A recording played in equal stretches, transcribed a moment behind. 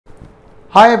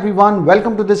Hi everyone,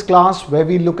 welcome to this class where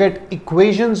we look at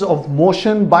equations of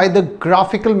motion by the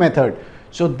graphical method.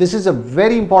 So this is a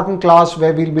very important class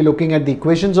where we'll be looking at the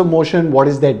equations of motion, what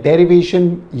is their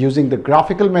derivation using the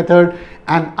graphical method,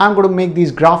 and I'm going to make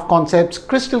these graph concepts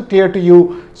crystal clear to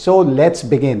you. So let's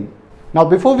begin. Now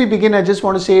before we begin, I just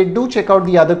want to say do check out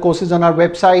the other courses on our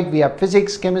website. We have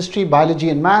physics, chemistry, biology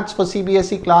and maths for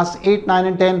CBSE class 8, 9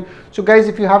 and 10. So guys,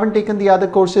 if you haven't taken the other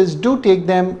courses, do take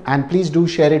them and please do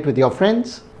share it with your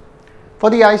friends. For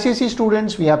the ICSE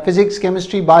students, we have physics,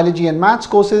 chemistry, biology and maths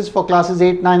courses for classes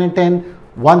 8, 9 and 10.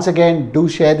 Once again, do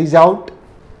share these out.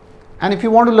 And if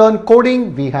you want to learn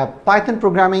coding, we have Python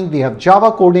programming, we have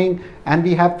Java coding, and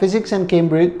we have physics and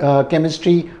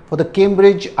chemistry for the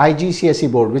Cambridge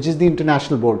IGCSE board, which is the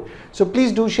international board. So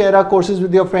please do share our courses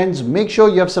with your friends. Make sure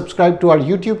you have subscribed to our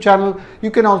YouTube channel.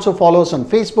 You can also follow us on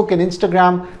Facebook and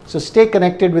Instagram. So stay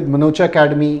connected with Manocha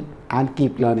Academy and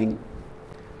keep learning.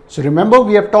 So remember,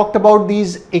 we have talked about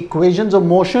these equations of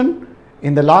motion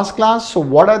in the last class. So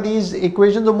what are these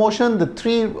equations of motion? The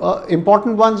three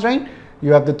important ones, right?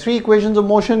 You have the three equations of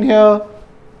motion here,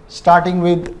 starting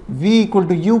with V equal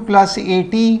to U plus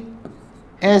AT,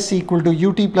 S equal to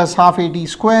UT plus half AT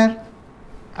square,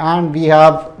 and we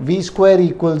have V square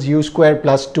equals U square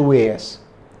plus 2AS.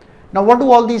 Now what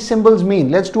do all these symbols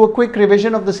mean? Let's do a quick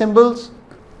revision of the symbols.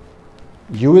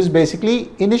 U is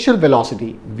basically initial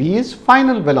velocity, V is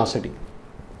final velocity.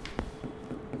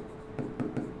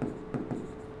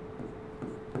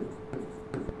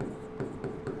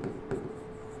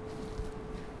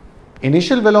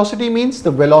 Initial velocity means the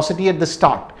velocity at the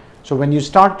start. So when you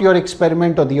start your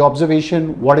experiment or the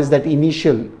observation, what is that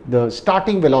initial, the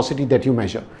starting velocity that you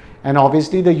measure? And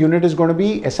obviously the unit is going to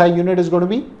be, SI unit is going to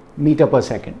be meter per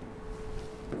second.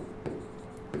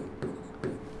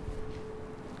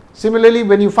 Similarly,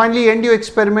 when you finally end your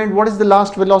experiment, what is the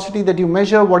last velocity that you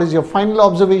measure? What is your final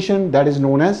observation? That is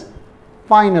known as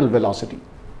final velocity.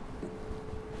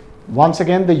 Once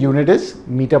again, the unit is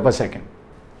meter per second.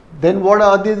 Then what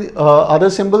are the other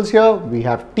symbols here? We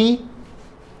have T.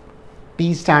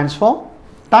 T stands for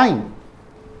time.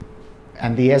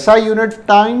 And the SI unit of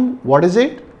time, what is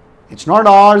it? It's not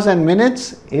hours and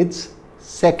minutes, it's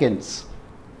seconds.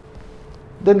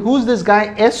 Then who's this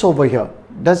guy S over here?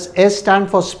 Does S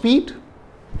stand for speed?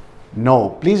 No.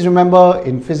 Please remember,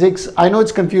 in physics, I know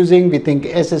it's confusing. We think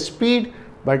S is speed,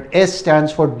 but S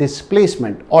stands for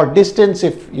displacement or distance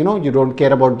if you don't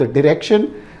care about the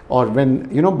direction. Or when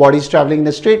bodies traveling in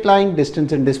a straight line,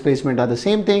 distance and displacement are the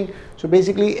same thing. So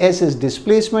basically S is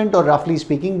displacement, or roughly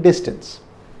speaking distance.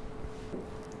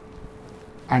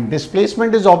 And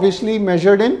displacement is obviously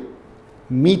measured in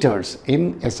meters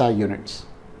in SI units.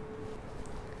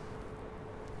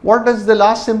 What does the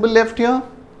last symbol left here?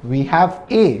 We have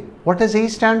A. What does A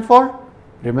stand for?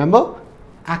 Remember,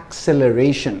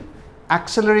 acceleration.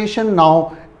 Acceleration,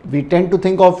 now we tend to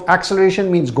think of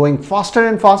acceleration means going faster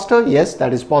and faster. Yes,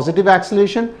 that is positive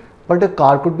acceleration, but a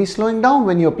car could be slowing down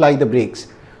when you apply the brakes.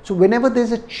 So whenever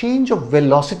there's a change of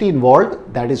velocity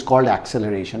involved, that is called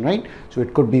acceleration, right? So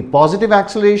it could be positive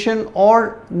acceleration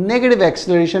or negative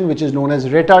acceleration, which is known as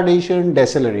retardation,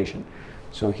 deceleration.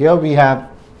 So here we have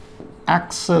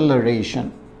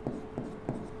acceleration.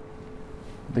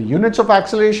 The units of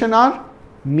acceleration are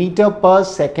meter per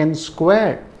second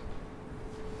square.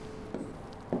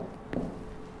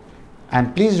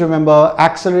 And please remember,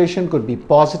 acceleration could be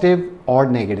positive or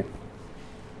negative.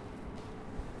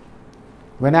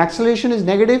 When acceleration is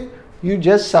negative, you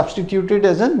just substitute it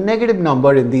as a negative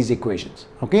number in these equations.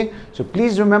 Okay, so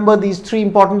please remember these three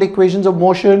important equations of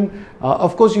motion.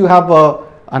 Of course, you have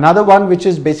another one which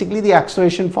is basically the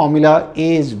acceleration formula.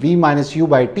 A is V minus U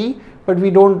by T, but we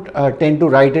don't tend to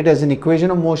write it as an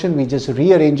equation of motion. We just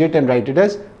rearrange it and write it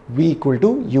as V equal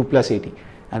to U plus AT.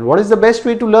 And what is the best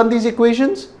way to learn these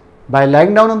equations? By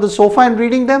lying down on the sofa and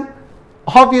reading them?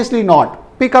 Obviously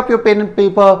not. Pick up your pen and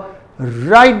paper,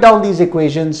 write down these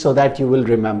equations so that you will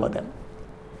remember them.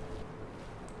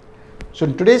 So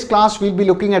in today's class, we'll be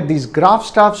looking at these graph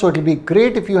stuff. So it will be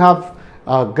great if you have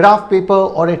a graph paper,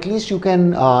 or at least you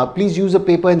can please use a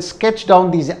paper and sketch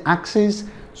down these axes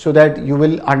so that you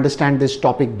will understand this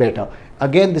topic better.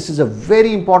 Again, this is a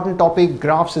very important topic.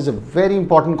 Graphs is a very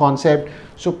important concept.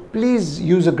 So please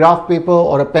use a graph paper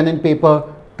or a pen and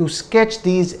paper to sketch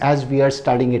these as we are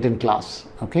studying it in class.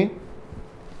 Okay.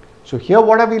 So here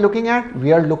what are we looking at?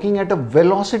 We are looking at a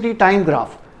velocity time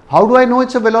graph. How do I know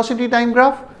it's a velocity time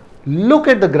graph? Look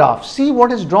at the graph. See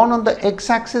what is drawn on the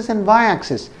x-axis and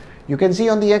y-axis. You can see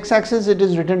on the x-axis it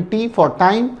is written T for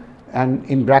time, and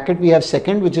in bracket we have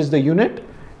second, which is the unit,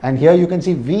 and here you can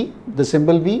see V, the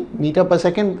symbol V, meter per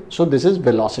second. So this is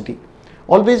velocity.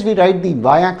 always we write the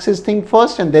y-axis thing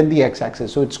first and then the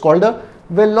x-axis. So it's called a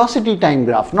velocity time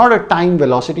graph, not a time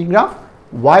velocity graph.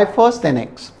 Y first, then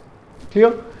x.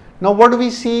 Clear? Now what do we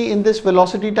see in this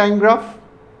velocity time graph?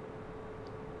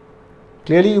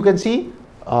 Clearly you can see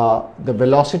the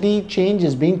velocity change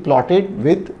is being plotted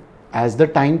with as the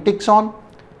time ticks on.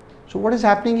 So what is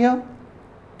happening here?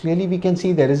 Clearly we can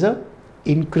see there is a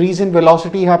increase in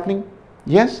velocity happening.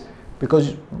 Yes,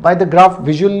 because by the graph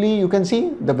visually you can see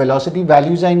the velocity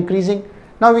values are increasing.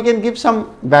 Now we can give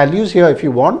some values here if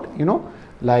you want,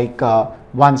 like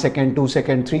 1 second, 2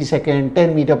 second, 3 second,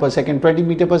 10 meter per second, 20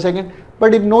 meter per second.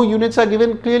 But if no units are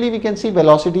given, clearly we can see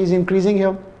velocity is increasing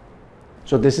here.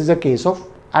 So this is a case of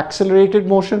accelerated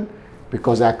motion,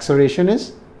 because acceleration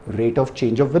is rate of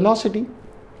change of velocity.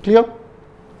 Clear?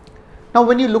 Now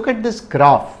when you look at this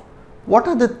graph, what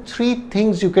are the 3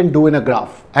 things you can do in a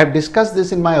graph? I have discussed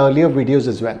this in my earlier videos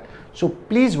as well. So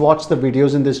please watch the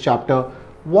videos in this chapter.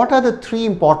 What are the 3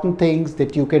 important things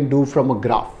that you can do from a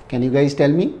graph? Can you guys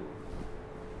tell me?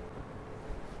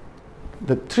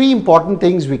 The 3 important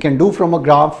things we can do from a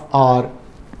graph are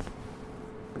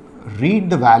read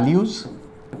the values,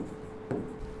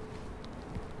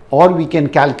 or we can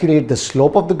calculate the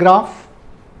slope of the graph,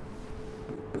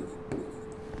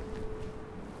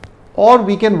 or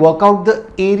we can work out the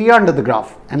area under the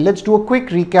graph. And let's do a quick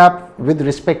recap with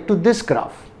respect to this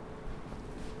graph.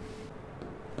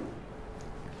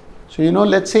 So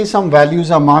let's say some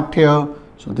values are marked here.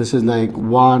 So this is like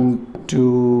 1,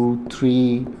 2,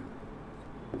 3,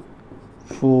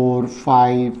 4,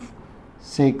 5,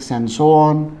 6 and so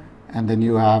on. And then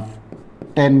you have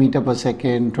 10 meter per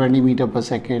second, 20 meter per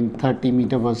second, 30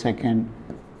 meter per second,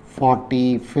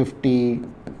 40, 50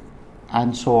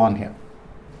 and so on here.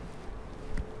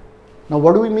 Now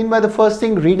what do we mean by the first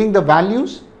thing, reading the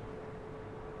values?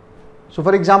 So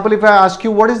for example, if I ask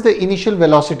you what is the initial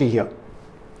velocity here,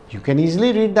 you can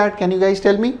easily read that. Can you guys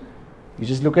tell me? You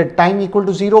just look at time equal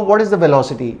to 0. What is the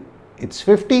velocity? It's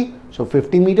 50. So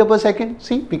 50 meter per second.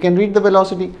 See, we can read the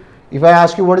velocity. If I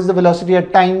ask you what is the velocity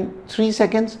at time 3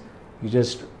 seconds, you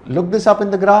just look this up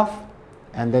in the graph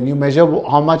and then you measure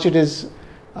how much it is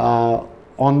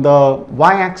on the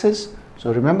y-axis.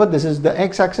 So remember, this is the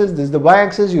x-axis, this is the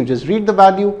y-axis. You just read the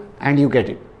value and you get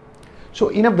it. So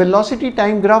in a velocity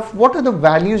time graph, what are the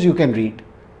values you can read?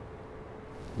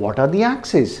 What are the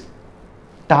axes?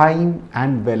 Time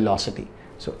and velocity.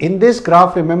 So in this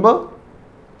graph, remember,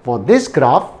 for this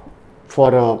graph,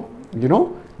 for a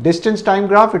distance time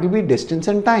graph, it will be distance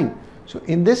and time. So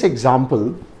in this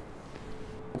example,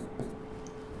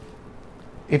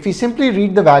 if we simply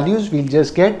read the values, we'll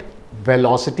just get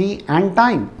velocity and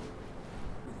time.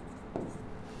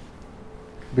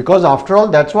 Because after all,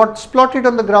 that's what's plotted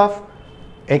on the graph.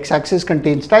 X-axis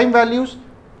contains time values,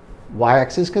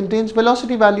 y-axis contains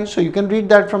velocity values. So you can read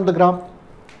that from the graph.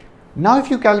 Now if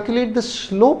you calculate the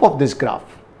slope of this graph,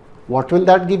 what will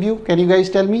that give you? Can you guys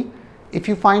tell me? If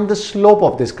you find the slope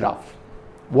of this graph,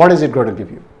 what is it going to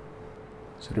give you?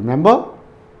 So remember,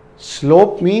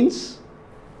 slope means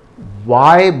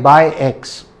y by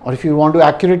x, or if you want to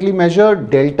accurately measure,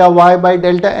 delta y by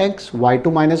delta x,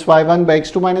 y2 minus y1 by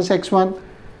x2 minus x1.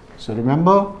 So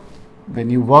remember, when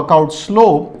you work out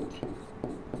slope,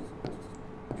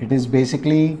 it is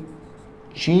basically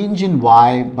change in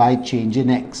y by change in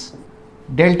x.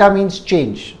 Delta means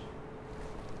change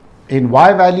in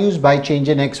y values by change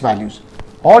in x values,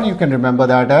 or you can remember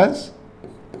that as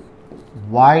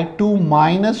y2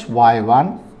 minus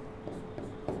y1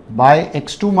 by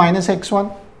x2 minus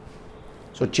x1.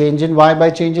 So change in y by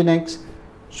change in x.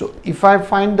 So if I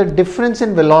find the difference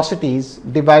in velocities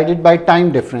divided by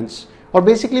time difference, or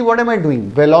basically what am I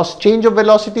doing? Change of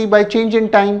velocity by change in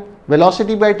time,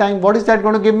 velocity by time, what is that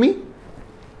going to give me?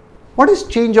 What is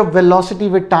change of velocity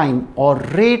with time, or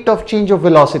rate of change of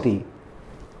velocity?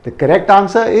 The correct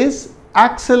answer is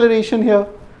acceleration here.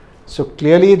 So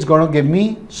clearly it's going to give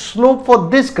me slope for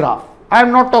this graph. I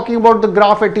am not talking about the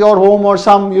graph at your home or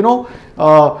some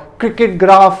cricket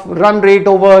graph, run rate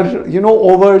over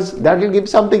overs. That will give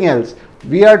something else.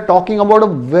 We are talking about a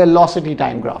velocity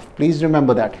time graph. Please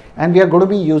remember that. And we are going to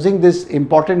be using this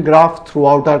important graph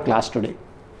throughout our class today.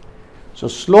 So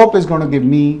slope is going to give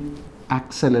me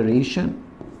acceleration.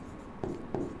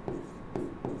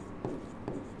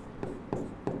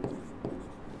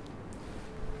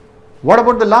 What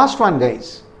about the last one,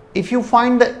 guys? If you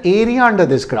find the area under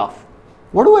this graph,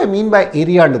 what do I mean by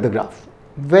area under the graph?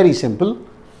 Very simple.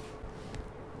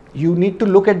 You need to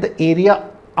look at the area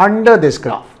under this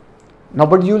graph. Now,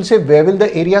 but you will say, where will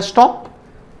the area stop?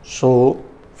 So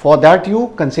for that,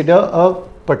 you consider a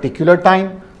particular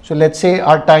time. So let's say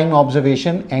our time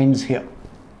observation ends here,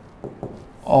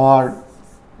 or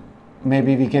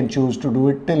maybe we can choose to do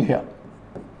it till here.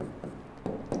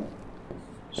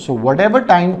 So whatever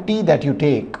time t that you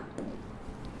take,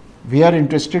 we are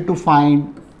interested to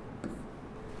find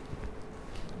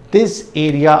this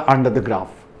area under the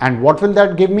graph. And what will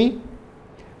that give me?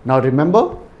 Now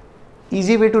remember,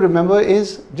 easy way to remember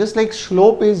is just like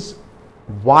slope is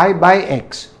y by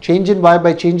x, change in y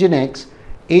by change in x.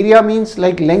 Area means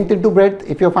like length into breadth.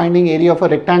 If you're finding area of a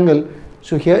rectangle,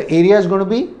 so here area is going to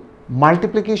be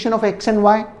multiplication of x and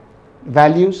y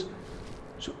values.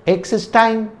 So x is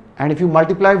time, and if you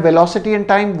multiply velocity and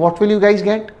time, what will you guys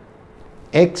get?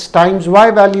 X times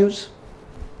y values.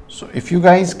 So if you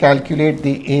guys calculate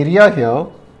the area here,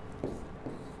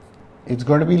 it's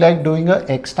going to be like doing a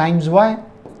x times y,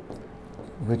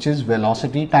 which is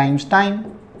velocity times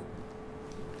time,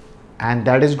 and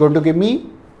that is going to give me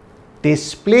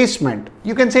displacement.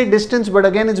 You can say distance, but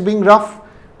again it's being rough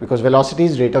because velocity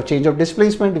is rate of change of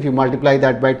displacement. If you multiply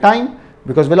that by time,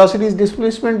 because velocity is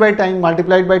displacement by time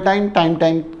multiplied by time,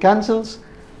 time cancels.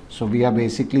 So we are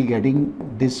basically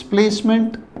getting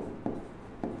displacement,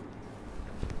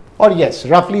 or yes,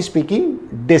 roughly speaking,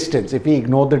 distance if we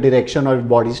ignore the direction or if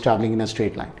body is traveling in a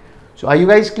straight line. So are you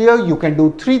guys clear? You can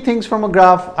do three things from a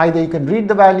graph. Either you can read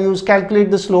the values,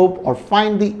 calculate the slope, or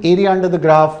find the area under the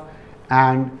graph.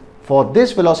 And for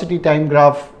this velocity time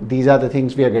graph, these are the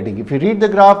things we are getting. If we read the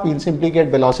graph, we'll simply get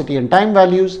velocity and time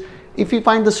values. If we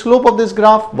find the slope of this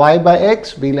graph, y by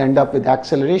x, we'll end up with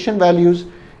acceleration values.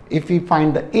 If we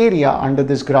find the area under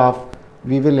this graph,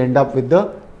 we will end up with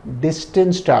the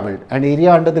distance traveled. And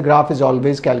area under the graph is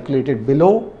always calculated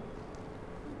below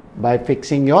by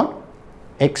fixing your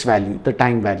x value, the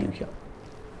time value here.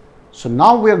 So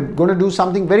now we are going to do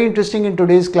something very interesting in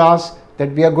today's class,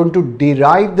 that we are going to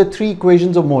derive the three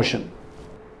equations of motion.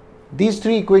 These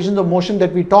three equations of motion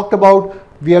that we talked about,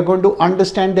 we are going to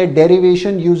understand their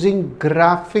derivation using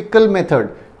graphical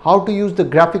method. How to use the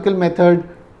graphical method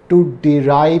to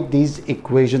derive these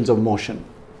equations of motion.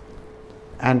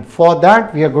 And for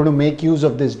that, we are going to make use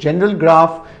of this general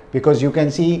graph, because you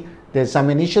can see there's some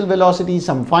initial velocity,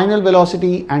 some final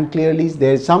velocity, and clearly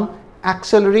there's some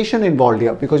acceleration involved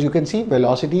here, because you can see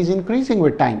velocity is increasing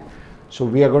with time. So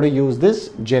we are going to use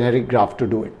this generic graph to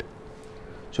do it.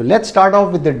 So let's start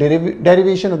off with the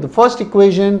derivation of the first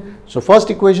equation. So first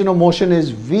equation of motion is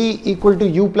v equal to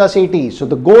u plus at. So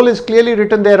the goal is clearly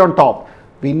written there on top.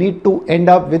 We need to end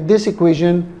up with this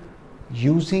equation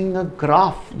using a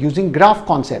graph, using graph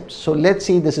concepts. So let's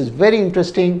see, this is very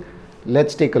interesting.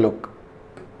 Let's take a look.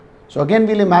 So again,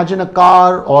 we'll imagine a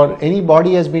car or any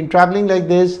body has been traveling like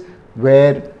this,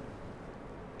 where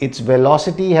its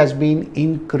velocity has been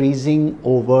increasing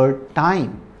over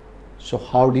time. So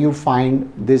how do you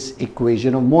find this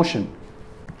equation of motion?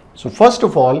 So first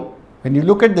of all, when you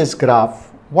look at this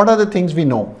graph, what are the things we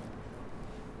know?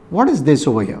 What is this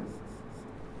over here?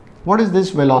 What is this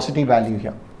velocity value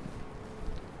here?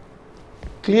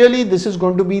 Clearly this is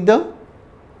going to be the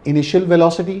initial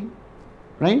velocity,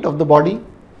 right, of the body.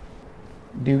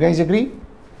 Do you guys agree?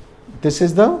 This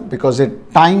is the, because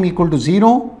at time equal to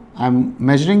 0, I'm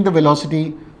measuring the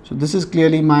velocity. So this is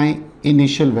clearly my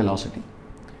initial velocity.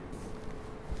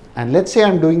 And let's say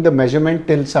I'm doing the measurement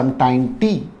till some time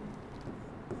t.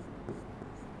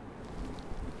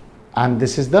 And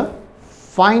this is the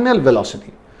final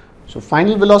velocity. So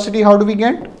final velocity, how do we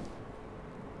get?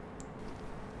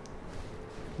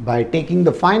 By taking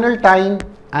the final time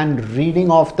and reading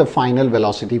off the final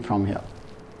velocity from here.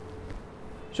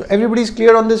 So everybody is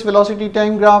clear on this velocity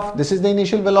time graph. This is the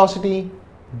initial velocity.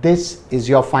 This is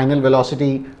your final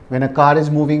velocity when a car is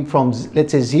moving from,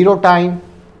 let's say, 0 time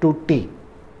to t.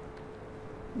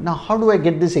 Now, how do I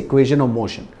get this equation of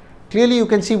motion? Clearly, you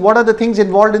can see what are the things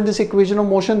involved in this equation of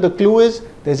motion. The clue is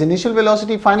there's initial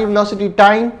velocity, final velocity,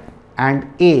 time, and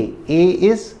A. A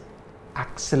is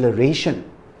acceleration.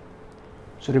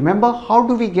 So remember, how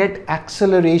do we get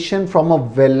acceleration from a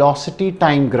velocity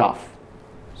time graph?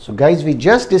 So guys, we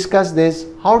just discussed this.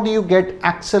 How do you get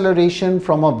acceleration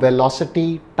from a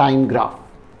velocity time graph?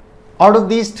 Out of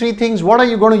these three things, what are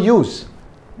you going to use?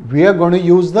 We are going to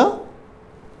use the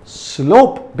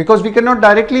slope, because we cannot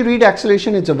directly read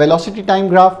acceleration. It's a velocity time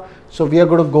graph. So we are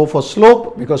going to go for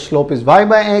slope, because slope is y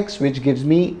by x, which gives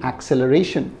me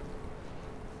acceleration.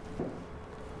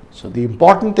 So the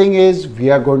important thing is we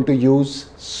are going to use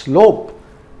slope.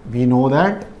 We know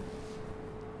that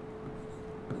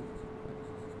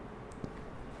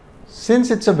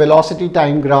since it's a velocity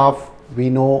time graph, we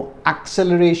know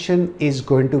acceleration is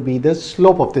going to be the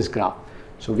slope of this graph.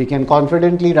 So we can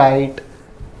confidently write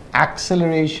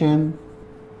acceleration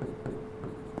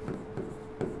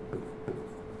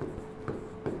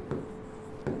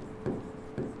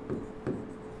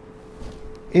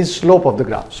is slope of the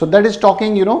graph. So that is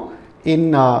talking, you know,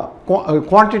 in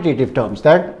quantitative terms,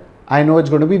 that I know it's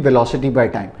going to be velocity by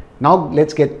time. Now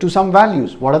let's get to some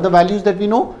values. What are the values that we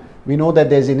know? We know that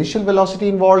there's initial velocity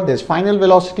involved, there's final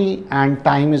velocity, and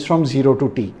time is from 0 to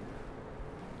t.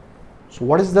 So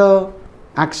what is the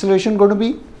acceleration going to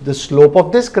be? The slope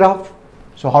of this graph.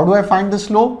 So how do I find the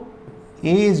slope?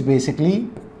 A is basically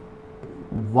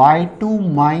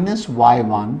y2 minus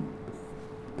y1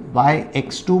 by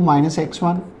x2 minus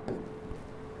x1.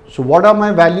 So what are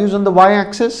my values on the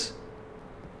y-axis?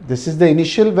 This is the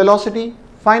initial velocity,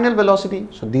 final velocity.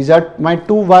 So these are my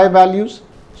two y values.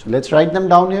 So let's write them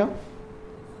down here.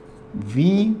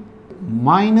 V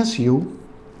minus u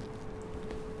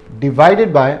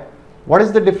divided by, what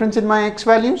is the difference in my x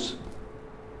values?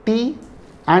 T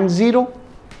and 0.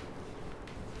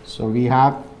 So we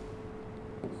have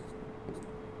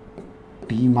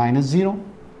t minus 0.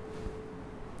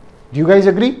 Do you guys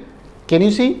agree? Can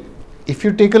you see? If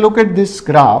you take a look at this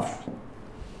graph,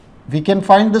 we can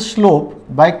find the slope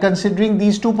by considering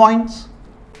these 2 points.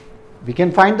 We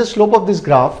can find the slope of this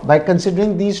graph by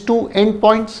considering these 2 end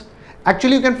points.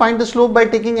 Actually, you can find the slope by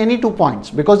taking any 2 points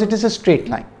because it is a straight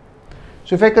line.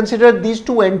 So if I consider these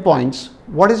 2 end points,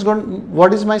 what is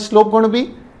my slope going to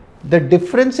be? The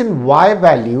difference in y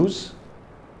values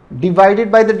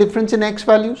divided by the difference in x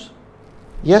values.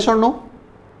 Yes or no?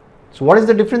 So what is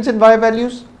the difference in y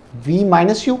values? V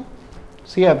minus u.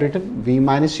 See, I have written v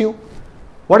minus u.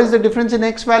 What is the difference in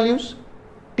x values?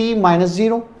 T minus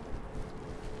 0.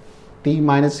 T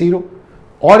minus 0.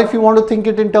 Or if you want to think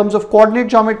it in terms of coordinate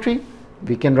geometry,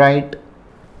 we can write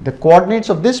the coordinates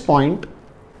of this point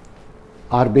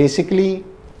are basically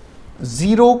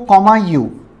 0 comma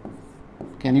u.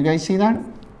 Can you guys see that?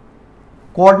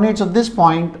 Coordinates of this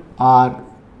point are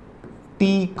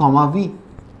t comma v.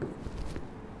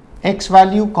 X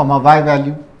value comma y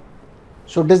value.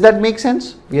 So does that make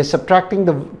sense? We are subtracting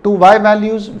the two y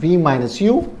values, v minus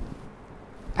u,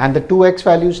 and the two x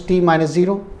values, t minus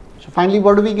 0. So finally,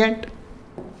 what do we get?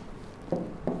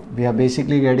 We are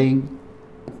basically getting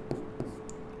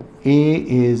A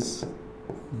is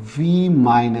v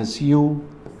minus u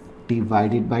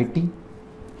divided by t.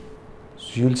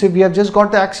 So you'll say we have just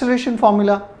got the acceleration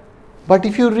formula. But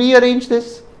if you rearrange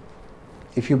this,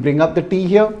 if you bring up the t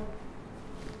here,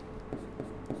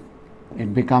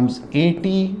 it becomes at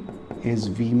is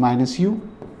v minus u,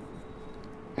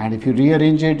 and if you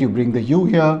rearrange it, you bring the u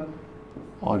here,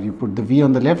 or you put the v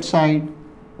on the left side,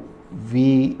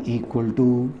 v equal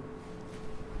to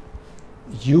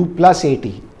u plus at.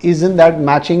 Isn't that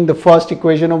matching the first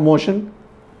equation of motion?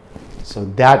 So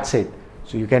that's it.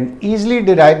 So you can easily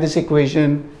derive this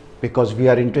equation because we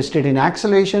are interested in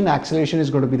acceleration. Acceleration is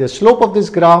going to be the slope of this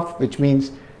graph, which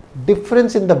means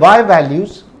difference in the y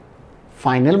values,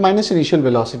 final minus initial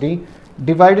velocity,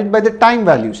 divided by the time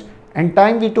values. And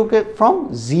time we took it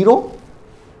from 0.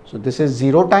 So this is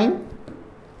 0 time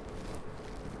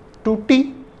to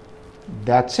t.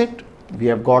 That's it. We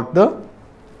have got the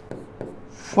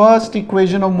first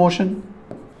equation of motion.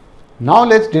 Now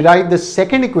let's derive the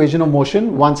second equation of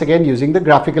motion once again using the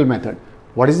graphical method.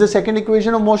 What is the second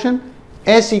equation of motion?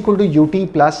 S equal to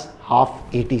ut plus half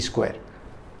at square.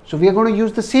 So we are going to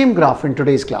use the same graph in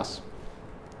today's class.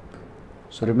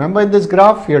 So remember, in this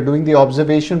graph we are doing the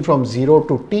observation from 0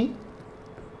 to t.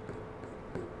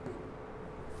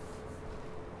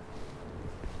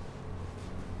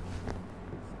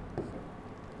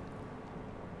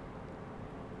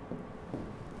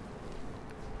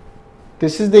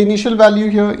 This is the initial value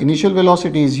here. Initial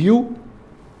velocity is u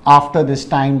after this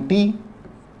time t.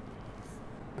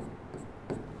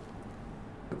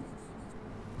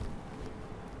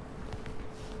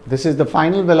 This is the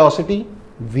final velocity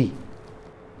v.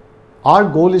 Our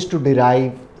goal is to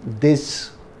derive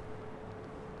this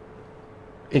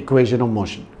equation of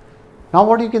motion. Now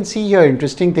what you can see here,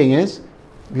 interesting thing is,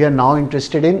 we are now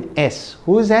interested in s.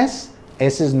 Who is s?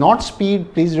 S is not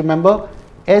speed. Please remember,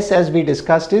 s, as we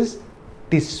discussed, is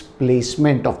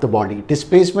displacement of the body.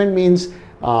 Displacement means,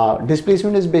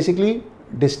 displacement is basically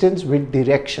distance with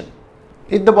direction.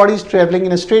 If the body is traveling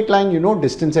in a straight line, you know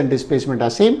distance and displacement are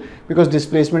same, because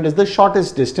displacement is the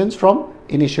shortest distance from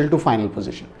initial to final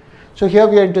position. So here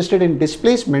we are interested in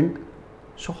displacement.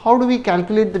 So how do we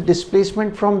calculate the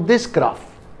displacement from this graph?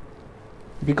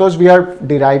 Because we are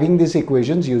deriving these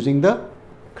equations using the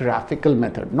graphical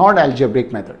method, not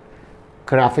algebraic method,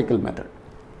 graphical method.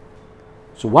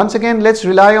 So once again, let's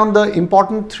rely on the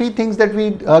important 3 things that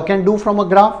we can do from a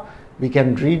graph. We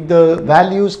can read the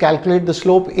values, calculate the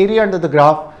slope, area under the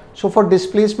graph. So for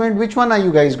displacement, which one are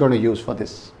you guys going to use for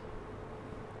this?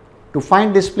 To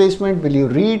find displacement, will you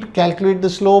read, calculate the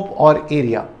slope, or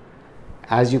area?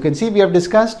 as you can see, we have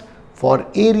discussed for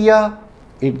area,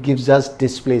 it gives us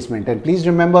displacement. And please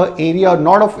remember, area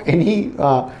not of any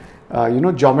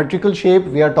geometrical shape.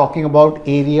 We are talking about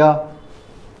area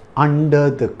under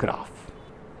the graph.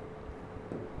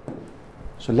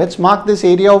 So let's mark this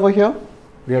area over here.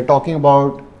 We are talking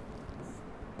about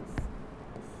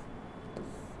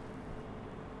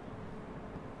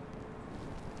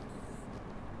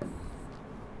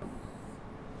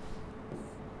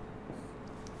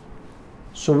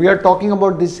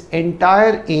this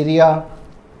entire area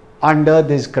under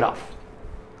this graph.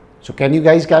 So can you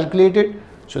guys calculate it?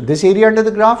 So this area under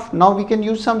the graph, now we can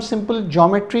use some simple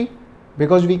geometry,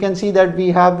 because we can see that we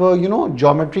have a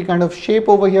geometry kind of shape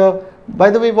over here. By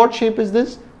the way, what shape is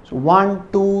this? So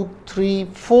 1, 2, 3,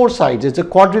 4 sides. It's a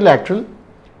quadrilateral,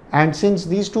 and since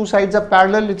these two sides are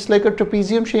parallel, it's like a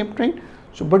trapezium shape, right?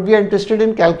 So but we are interested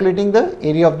in calculating the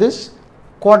area of this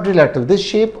quadrilateral, this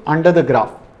shape under the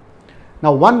graph.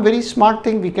 Now one very smart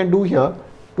thing we can do here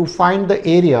to find the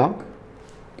area.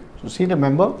 So see,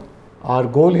 remember, our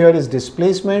goal here is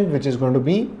displacement, which is going to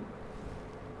be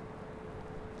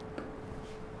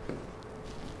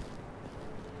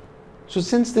so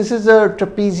since this is a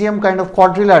trapezium kind of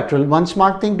quadrilateral, one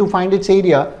smart thing to find its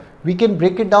area, we can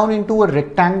break it down into a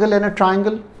rectangle and a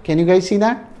triangle. Can you guys see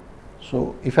that?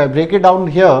 So if I break it down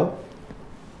here,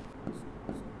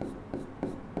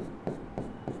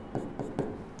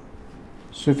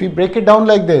 so if we break it down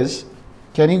like this,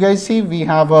 can you guys see we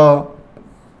have a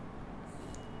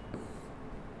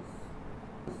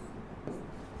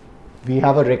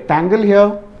rectangle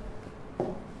here,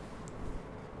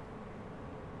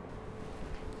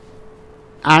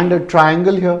 and a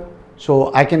triangle here.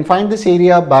 So I can find this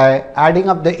area by adding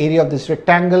up the area of this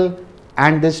rectangle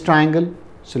and this triangle.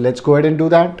 So let's go ahead and do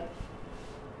that.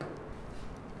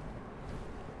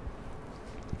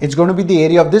 It's going to be the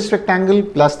area of this rectangle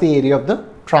plus the area of the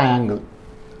triangle.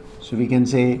 So we can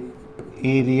say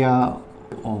area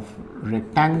of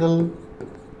rectangle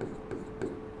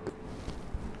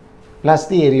plus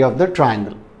the area of the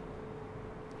triangle.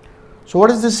 So what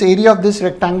is this area of this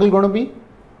rectangle going to be?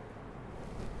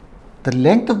 The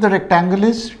length of the rectangle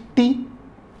is t.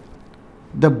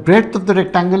 The breadth of the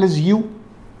rectangle is u.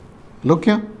 Look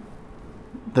here.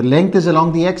 The length is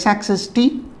along the x-axis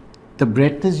t. The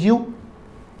breadth is u.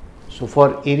 So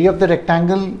for area of the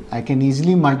rectangle, I can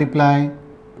easily multiply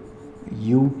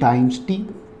u times t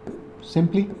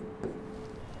simply.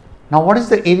 Now what is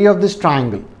the area of this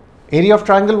triangle? Area of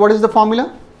triangle, what is the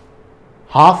formula?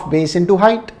 Half base into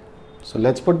height. So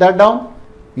let's put that down.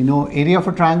 We know area of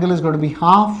a triangle is going to be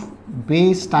half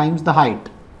base times the height.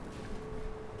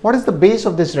 What is the base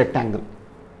of this rectangle?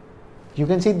 You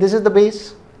can see this is the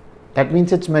base. That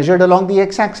means it's measured along the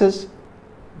x-axis,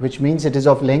 which means it is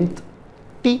of length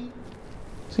t.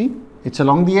 See, it's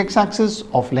along the x-axis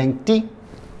of length t.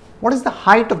 What is the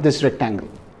height of this rectangle,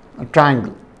 a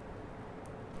triangle?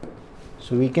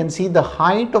 So we can see the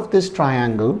height of this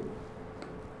triangle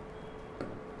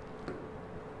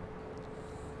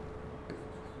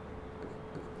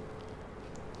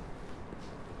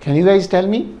Can you guys tell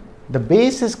me? The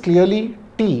base is clearly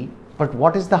t, but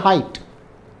what is the height?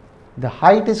 The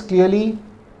height is clearly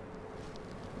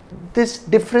this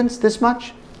difference, this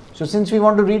much. So since we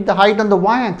want to read the height on the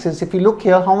y-axis, if you look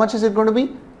here, how much is it going to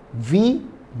be? V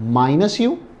minus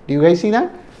u. Do you guys see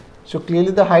that? So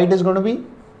clearly the height is going to be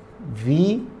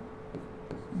V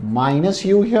minus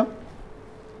u here.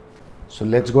 So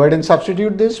let's go ahead and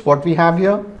substitute this. What we have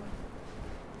here.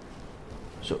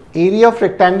 So area of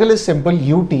rectangle is simple,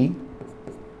 ut,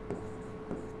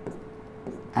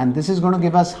 and this is going to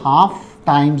give us half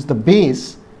times the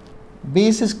base.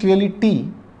 Base is clearly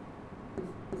t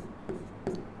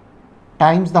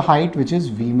times the height, which is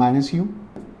v minus u.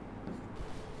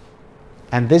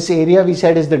 And this area we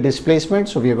said is the displacement,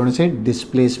 so we are going to say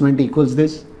displacement equals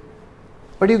this.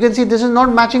 But you can see this is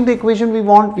not matching the equation we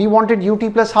want. We wanted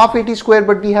ut plus half at square,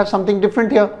 but we have something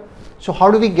different here. So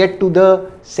how do we get to the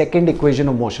second equation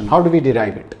of motion? How do we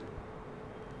derive it?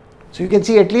 So you can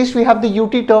see at least we have the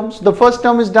ut terms. The first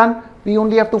term is done. We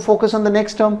only have to focus on the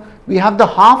next term. We have the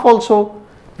half also.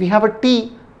 We have a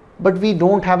t, but we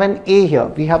don't have an a here.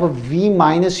 We have a v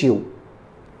minus u.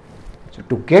 So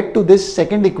to get to this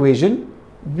second equation,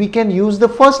 we can use the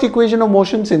first equation of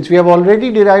motion since we have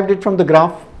already derived it from the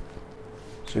graph.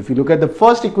 So if you look at the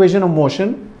first equation of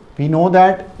motion, we know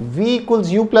that v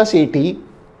equals u plus at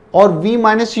or v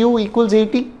minus u equals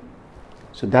at.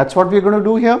 So that's what we're going to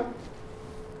do here.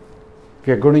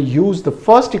 We are going to use the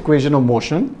first equation of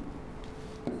motion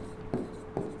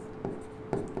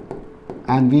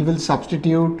and we will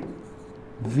substitute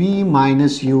v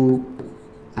minus u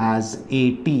as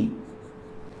at.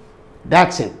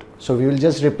 That's it. So we will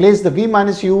just replace the v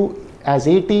minus u as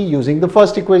at using the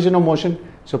first equation of motion.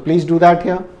 So please do that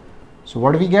here. So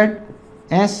what do we get?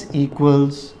 S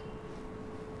equals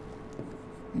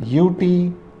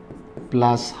ut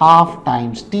plus half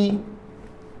times t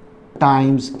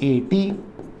times at.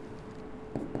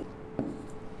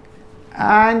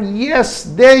 And yes,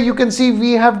 there you can see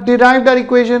we have derived our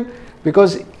equation,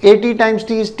 because at times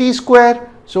t is t square.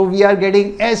 So we are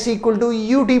getting S equal to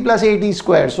ut plus at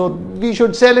square. So we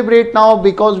should celebrate now,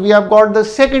 because we have got the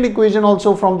second equation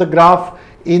also from the graph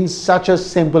in such a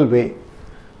simple way.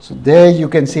 So there you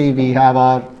can see we have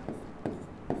our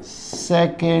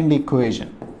second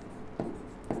equation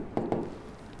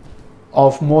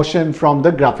of motion from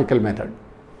the graphical method.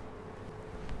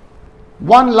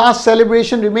 One last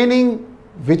celebration remaining,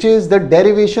 which is the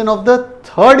derivation of the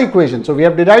third equation. So we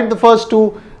have derived the first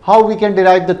two. How we can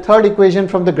derive the third equation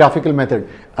from the graphical method?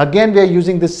 Again, we are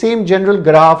using the same general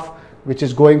graph, which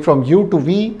is going from u to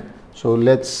v. So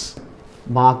let's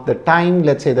mark the time.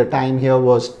 Let's say the time here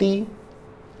was t.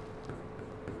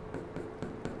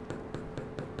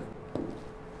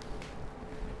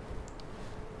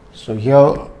 So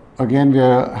here again we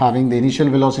are having the initial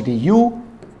velocity u,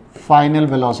 final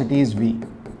velocity is v.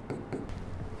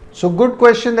 So good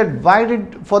question,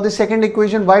 that for the second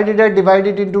equation, why did I divide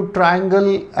it into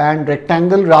triangle and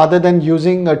rectangle rather than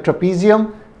using a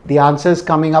trapezium? The answer is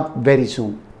coming up very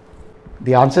soon.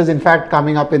 The answer is in fact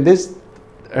coming up in this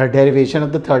derivation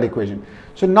of the third equation.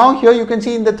 So now here you can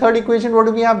see in the third equation, what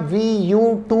do we have?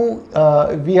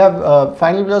 We have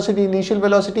final velocity, initial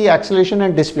velocity, acceleration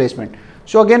and displacement.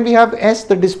 So again we have S,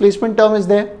 the displacement term is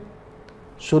there.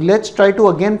 So let's try to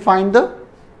again find the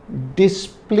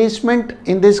displacement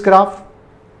in this graph.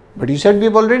 But you said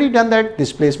we've already done that.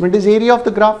 Displacement is area of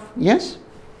the graph. Yes.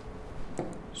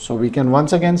 So we can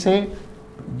once again say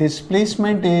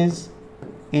displacement is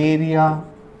area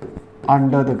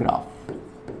under the graph,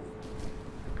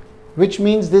 which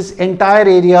means this entire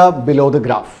area below the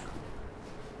graph.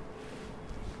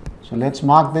 So let's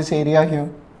mark this area here.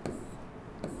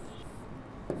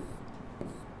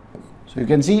 So you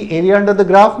can see area under the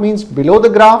graph means below the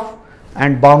graph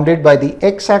and bounded by the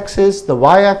x-axis, the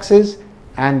y-axis,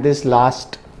 and this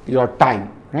last your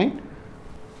time, right?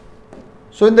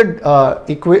 So in the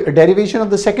derivation of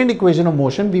the second equation of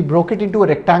motion, we broke it into a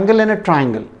rectangle and a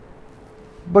triangle.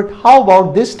 But how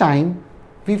about this time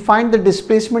we find the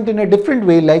displacement in a different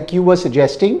way, like you were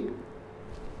suggesting?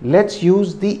 Let's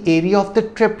use the area of the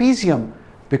trapezium,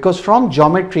 because from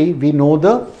geometry we know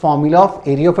the formula of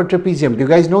area of a trapezium. Do you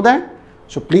guys know that?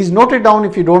 So please note it down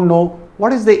if you don't know.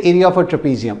 What is the area of a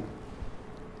trapezium?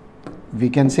 We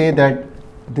can say that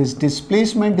this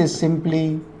displacement is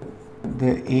simply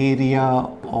the area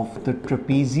of the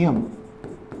trapezium.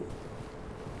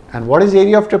 And what is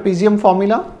area of trapezium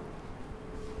formula?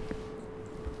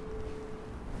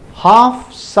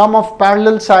 Half sum of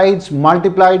parallel sides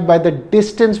multiplied by the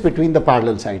distance between the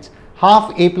parallel sides.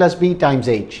 Half a plus b times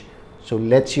h. So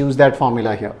let's use that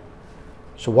formula here.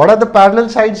 So what are the parallel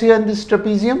sides here in this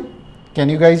trapezium? Can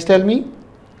you guys tell me?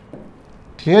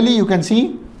 Clearly you can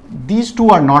see these two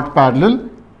are not parallel.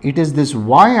 It is this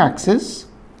y-axis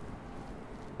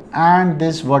and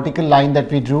this vertical line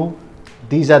that we drew.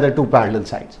 These are the two parallel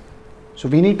sides. So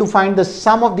we need to find the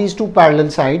sum of these two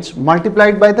parallel sides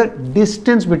multiplied by the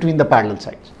distance between the parallel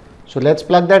sides. So let's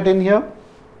plug that in here.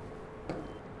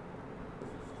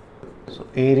 So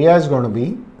area is going to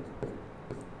be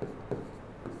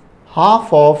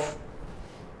half of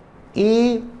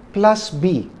a plus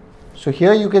b. So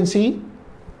here you can see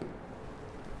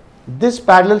this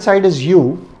parallel side is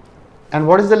u, and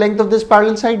what is the length of this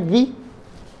parallel side? V.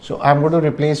 So I'm going to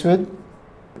replace with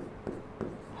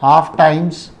half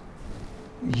times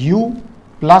u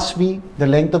plus v, the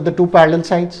length of the two parallel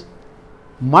sides,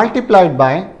 multiplied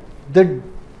by the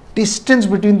distance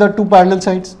between the two parallel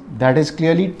sides, that is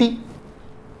clearly t.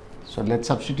 So let's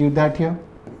substitute that here.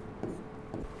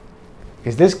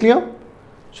 Is this clear?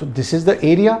 So this is the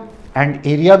area, and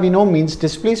area we know means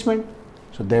displacement.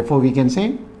 So therefore we can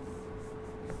say,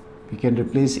 we can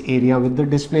replace area with the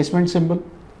displacement symbol.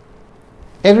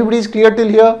 Everybody is clear till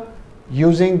here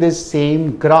using this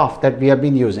same graph that we have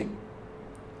been using.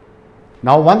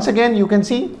 Now once again you can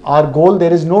see our goal,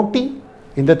 there is no t.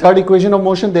 In the third equation of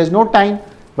motion there is no time,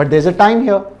 but there is a time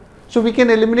here. So we can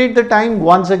eliminate the time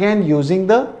once again using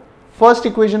the first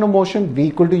equation of motion, v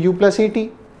equal to u plus at.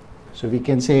 So we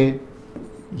can say,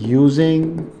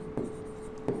 using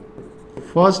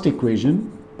first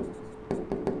equation,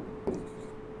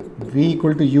 v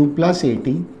equal to u plus at,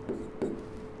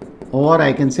 or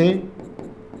I can say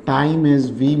time is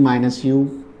v minus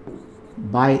u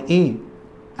by a,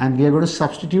 and we are going to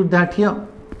substitute that here.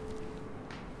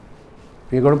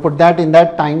 We are going to put that in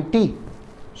that time t.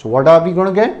 So what are we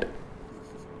going to get?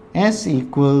 S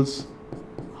equals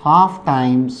half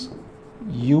times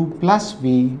u plus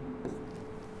v,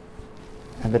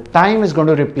 and the time is going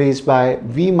to replace by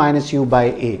v minus u by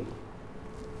a.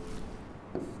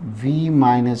 V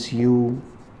minus u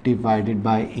divided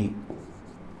by a.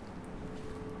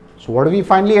 So what do we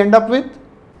finally end up with?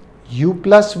 U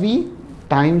plus v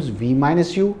times v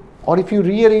minus u, or if you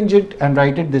rearrange it and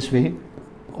write it this way,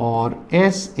 or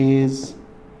S is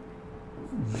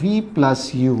v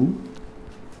plus u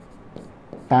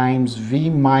times v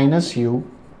minus u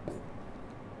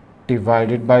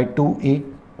divided by 2a.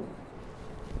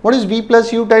 What is v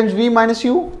plus u times v minus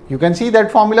u? You can see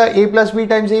that formula, a plus b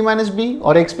times a minus b,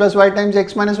 or x plus y times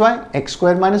x minus y, x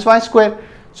square minus y square.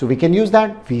 So we can use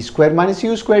that, v square minus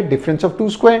u square, difference of two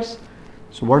squares.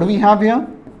 So what do we have here?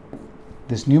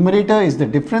 This numerator is the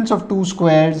difference of two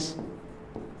squares,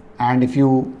 and if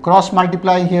you cross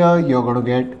multiply here, you're going to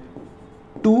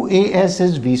get 2as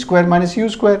is v square minus u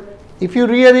square. If you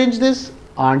rearrange this,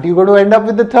 aren't you going to end up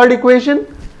with the third equation?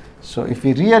 So if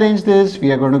we rearrange this,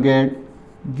 we are going to get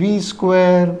v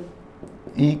square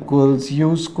equals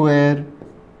u square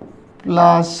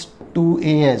plus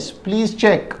 2as. Please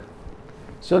check.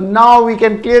 So now we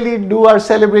can clearly do our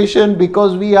celebration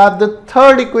because we have the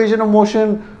third equation of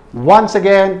motion once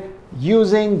again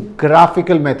using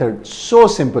graphical method. So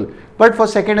simple. But for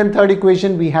second and third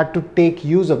equation, we had to take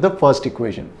use of the first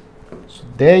equation. So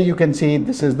there you can see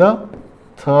this is the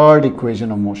third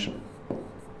equation of motion.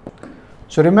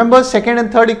 So remember, second and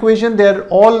third equation, they are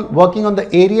all working on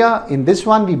the area. In this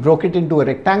one, we broke it into a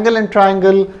rectangle and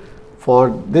triangle. For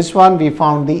this one, we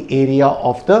found the area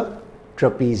of the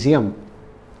trapezium.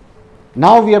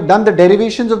 Now we have done the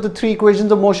derivations of the three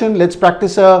equations of motion. Let's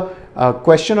practice a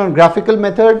question on graphical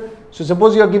method. So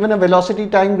suppose you are given a velocity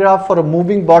time graph for a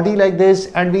moving body like this,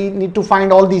 and we need to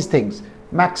find all these things: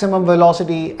 maximum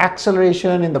velocity,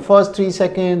 acceleration in the first 3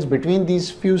 seconds, between these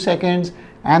few seconds,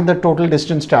 and the total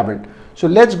distance traveled. So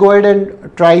let's go ahead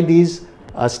and try these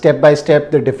step by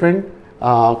step, the different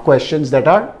questions that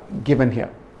are given here.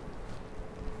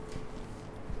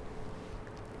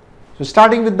 So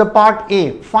starting with the part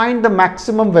A, find the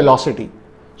maximum velocity.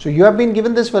 So you have been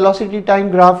given this velocity time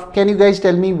graph. Can you guys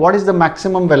tell me what is the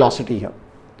maximum velocity here?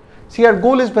 See, our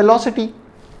goal is velocity.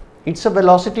 It's a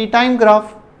velocity time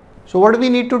graph. So what do we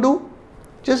need to do?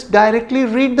 Just directly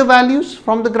read the values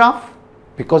from the graph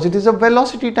because it is a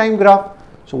velocity time graph.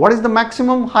 So what is the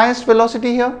maximum highest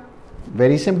velocity here?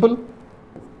 Very simple.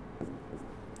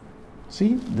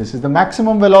 See, this is the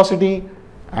maximum velocity,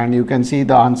 and you can see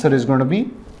the answer is going to be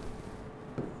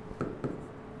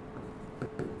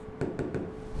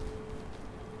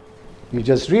you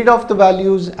just read off the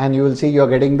values and you will see you are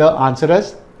getting the answer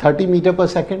as 30 meters per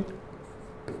second.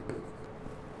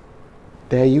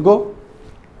 There you go.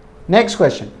 Next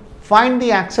question. Find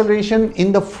the acceleration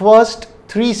in the first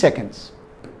 3 seconds.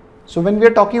 So when we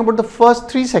are talking about the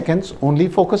first 3 seconds, only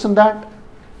focus on that.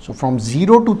 So from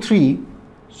 0 to 3,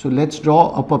 so let's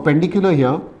draw a perpendicular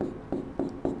here.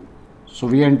 So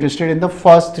we are interested in the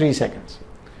first 3 seconds.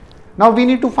 Now we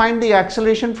need to find the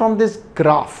acceleration from this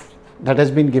graph that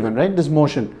has been given, right? This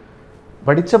motion.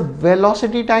 But it's a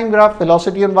velocity time graph,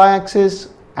 velocity on y-axis,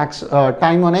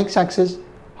 time on x-axis.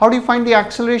 How do you find the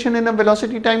acceleration in a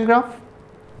velocity time graph?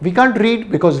 We can't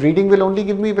read because reading will only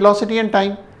give me velocity and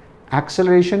time.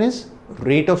 Acceleration is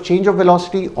rate of change of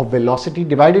velocity, or velocity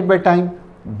divided by time,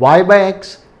 y by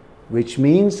x, which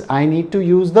means I need to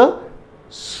use the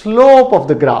slope of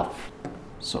the graph.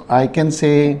 So I can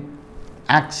say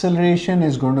acceleration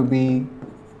is going to be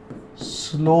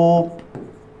slope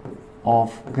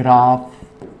of graph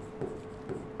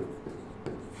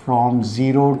from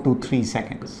 0 to 3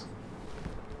 seconds.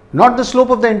 Not the slope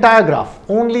of the entire graph,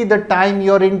 only the time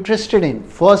you are interested in,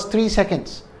 first 3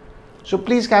 seconds. So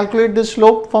please calculate this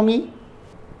slope for me.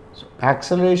 So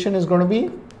acceleration is going to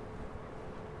be,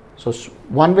 so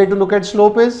one way to look at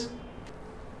slope is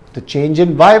the change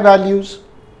in y values.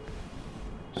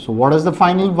 So what is the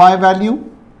final y value?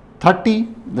 30.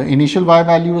 The initial y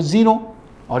value is 0,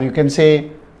 or you can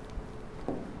say,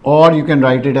 or you can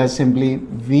write it as simply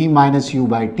v minus u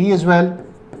by t as well,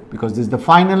 because this is the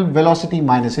final velocity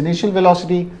minus initial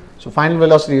velocity. So final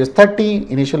velocity is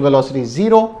 30, initial velocity is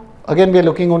 0. Again, we are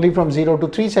looking only from 0 to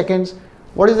 3 seconds.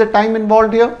 What is the time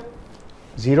involved here?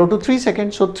 0 to 3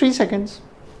 seconds, so 3 seconds.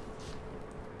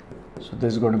 So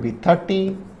this is going to be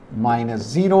 30 minus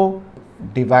 0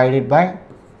 divided by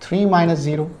 3 minus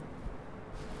 0.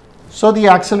 So the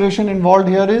acceleration involved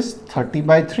here is 30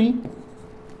 by 3.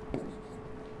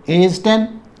 A is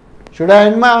 10. Should I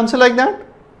end my answer like that?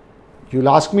 You'll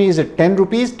ask me, is it 10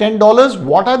 rupees, $10?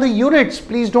 What are the units?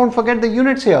 Please don't forget the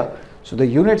units here. So the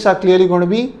units are clearly going to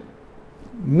be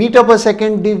meter per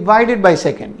second divided by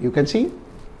second. You can see.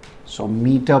 So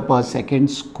meter per second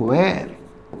square,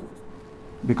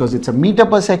 because it's a meter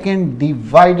per second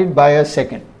divided by a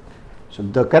second. So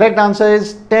the correct answer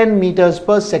is 10 meters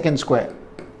per second square.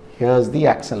 Here's the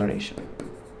acceleration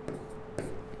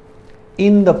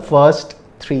in the first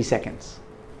 3 seconds.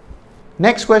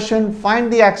 Next question,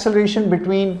 find the acceleration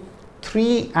between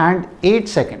 3 and 8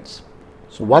 seconds.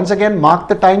 So once again, mark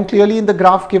the time clearly in the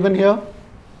graph given here.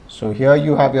 So here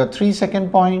you have your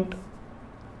 3-second point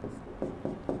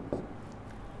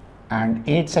and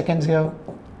 8 seconds here.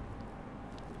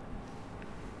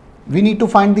 We need to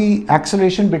find the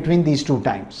acceleration between these two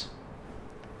times.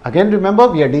 Again, remember,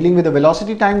 we are dealing with a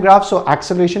velocity time graph, so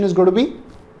acceleration is going to be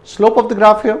slope of the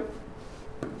graph here.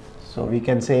 So we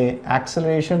can say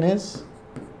acceleration is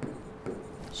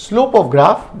slope of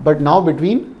graph, but now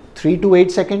between 3 to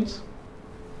 8 seconds.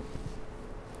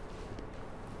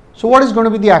 So what is going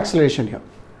to be the acceleration here?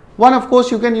 One, of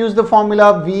course, you can use the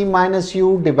formula v minus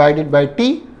u divided by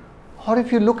t, or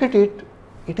if you look at it,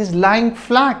 it is lying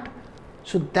flat.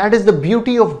 So that is the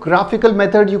beauty of graphical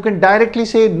method. You can directly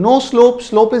say no slope,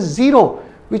 slope is 0,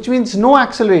 which means no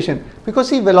acceleration, because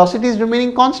see, velocity is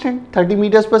remaining constant, 30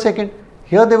 meters per second.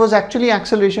 Here there was actually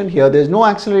acceleration, here there is no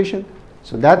acceleration.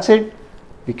 So that's it.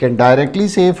 We can directly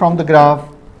say from the graph,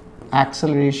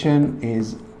 acceleration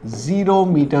is 0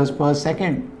 meters per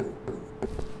second.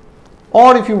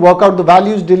 Or if you work out the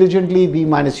values diligently, v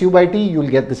minus u by t, you will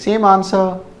get the same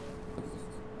answer.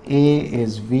 A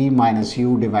is v minus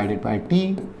u divided by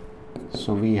t.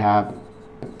 So we have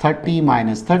 30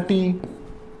 minus 30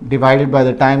 divided by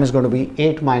the time is going to be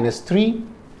 8 minus 3.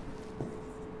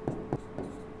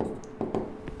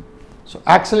 So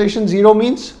acceleration 0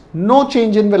 means no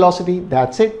change in velocity.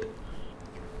 That's it.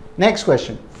 Next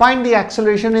question. Find the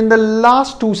acceleration in the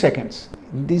last 2 seconds.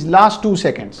 In these last 2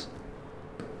 seconds.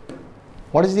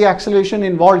 What is the acceleration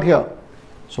involved here?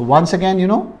 So once again,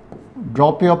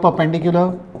 drop your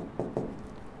perpendicular,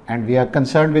 and we are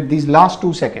concerned with these last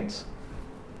 2 seconds.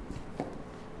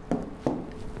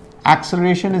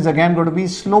 Acceleration is again going to be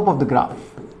slope of the graph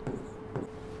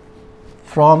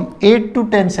from 8 to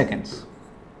 10 seconds.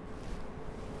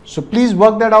 So please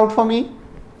work that out for me.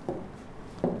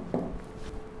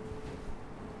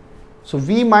 So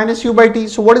v minus u by t.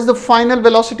 So what is the final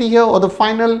velocity here, or the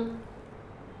final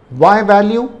y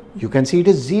value? You can see it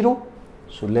is 0.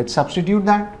 So let's substitute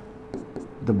that.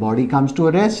 The body comes to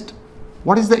a rest.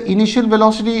 What is the initial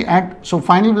velocity at, so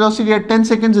final velocity at 10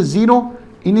 seconds is 0.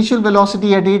 Initial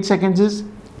velocity at 8 seconds is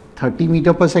 30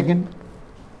 meter per second.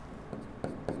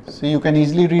 So you can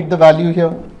easily read the value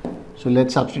here. So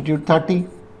let's substitute 30.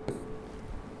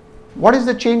 What is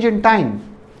the change in time?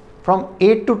 From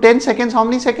 8 to 10 seconds, how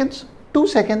many seconds? 2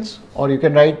 seconds. Or you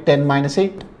can write 10 minus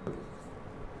 8.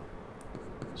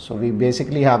 So we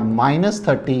basically have minus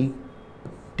 30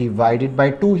 divided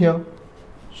by 2 here.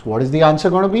 So what is the answer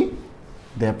going to be?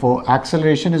 Therefore,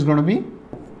 acceleration is going to be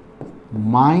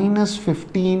minus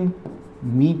 15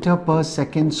 meter per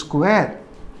second square.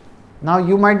 Now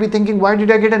you might be thinking, why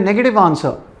did I get a negative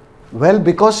answer? Well,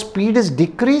 because speed is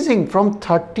decreasing from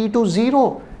 30 to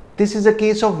 0. This is a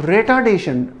case of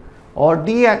retardation or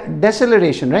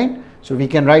deceleration, right? So we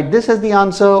can write this as the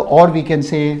answer, or we can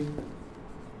say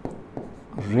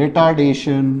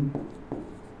retardation,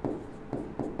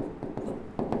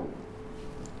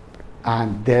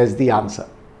 and there's the answer.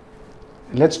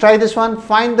 Let's try this one.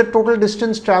 Find the total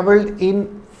distance traveled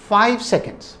in 5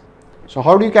 seconds. So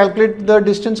how do you calculate the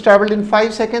distance traveled in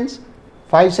 5 seconds?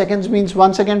 5 seconds means,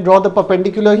 once again, draw the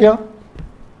perpendicular here.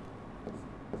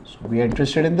 So we are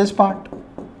interested in this part.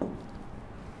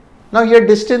 Now here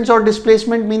distance or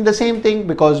displacement mean the same thing,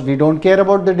 because we don't care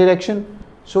about the direction.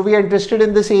 So we are interested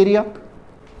in this area.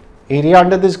 Area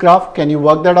under this graph, can you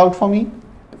work that out for me?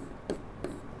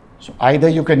 So either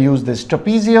you can use this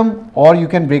trapezium, or you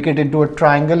can break it into a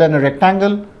triangle and a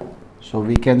rectangle. So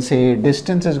we can say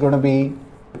distance is going to be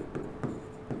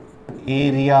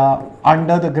area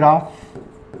under the graph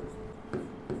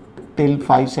till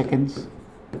 5 seconds.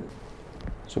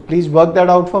 So please work that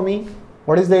out for me.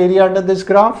 What is the area under this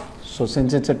graph? So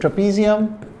since it's a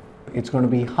trapezium, it's going to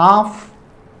be half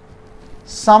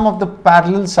sum of the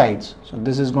parallel sides. So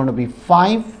this is going to be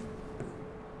 5.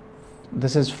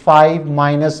 This is 5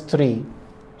 minus 3.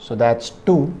 So that's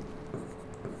 2.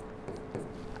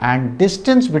 And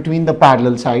distance between the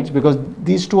parallel sides, because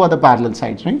these two are the parallel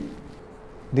sides, right?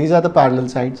 These are the parallel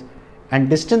sides. And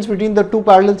distance between the two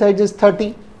parallel sides is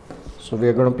 30. So we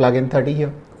are going to plug in 30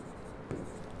 here.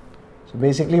 So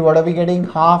basically what are we getting?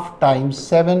 Half times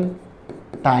 7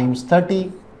 times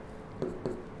 30,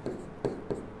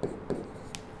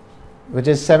 which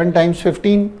is 7 times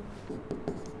 15.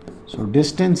 So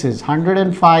distance is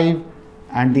 105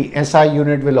 and the SI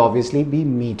unit will obviously be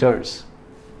meters.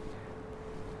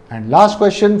 And last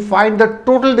question, find the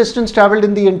total distance traveled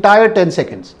in the entire 10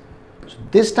 seconds. So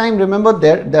this time, remember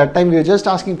that time we were just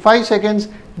asking 5 seconds.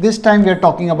 This time we are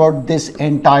talking about this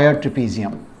entire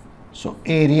trapezium. So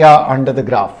area under the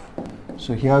graph.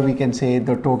 So here we can say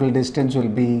the total distance will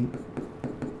be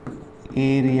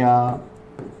area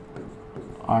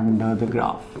under the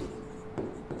graph.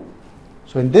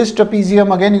 So in this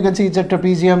trapezium, again you can see it's a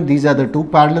trapezium. These are the two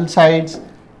parallel sides.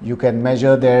 You can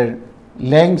measure their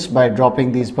lengths by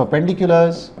dropping these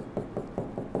perpendiculars.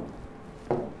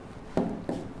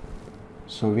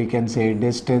 So we can say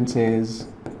distance is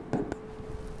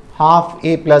half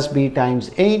a plus b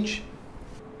times h.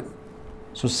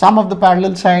 So sum of the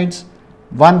parallel sides,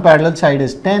 one parallel side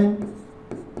is 10,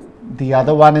 the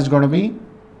other one is going to be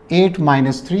 8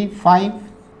 minus 3, 5.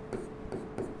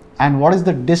 And what is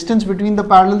the distance between the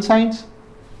parallel sides?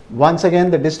 Once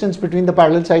again, the distance between the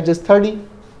parallel sides is 30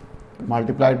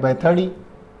 multiplied by 30.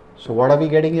 So what are we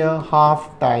getting here?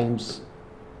 Half times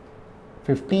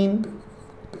 15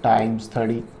 times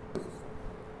 30,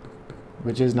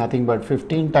 which is nothing but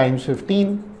 15 times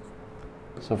 15.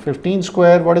 So 15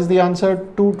 square, what is the answer?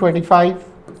 225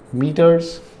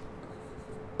 meters.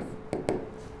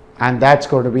 And that's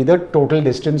going to be the total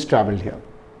distance traveled here.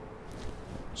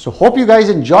 So hope you guys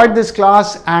enjoyed this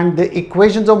class and the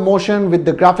equations of motion with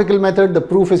the graphical method. The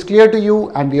proof is clear to you,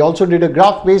 and we also did a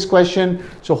graph based question.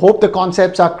 So hope the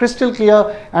concepts are crystal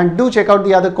clear, and do check out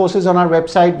the other courses on our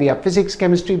website. We have physics,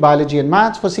 chemistry, biology and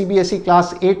maths for CBSE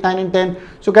class 8, 9 and 10.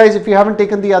 So guys, if you haven't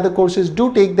taken the other courses,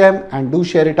 do take them and do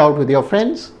share it out with your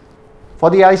friends. For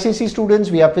the ICSE students,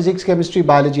 we have physics, chemistry,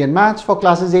 biology and maths for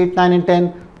classes 8, 9 and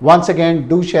 10. Once again,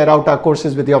 do share out our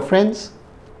courses with your friends.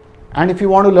 And if you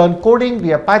want to learn coding, we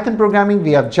have Python programming,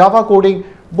 we have Java coding.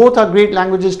 Both are great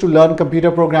languages to learn computer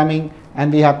programming.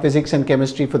 And we have physics and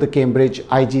chemistry for the Cambridge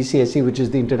IGCSE, which is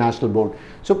the international board.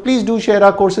 So please do share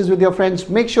our courses with your friends.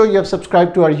 Make sure you have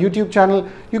subscribed to our YouTube channel.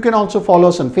 You can also follow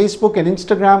us on Facebook and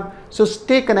Instagram. So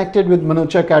stay connected with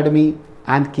Manocha Academy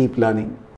and keep learning.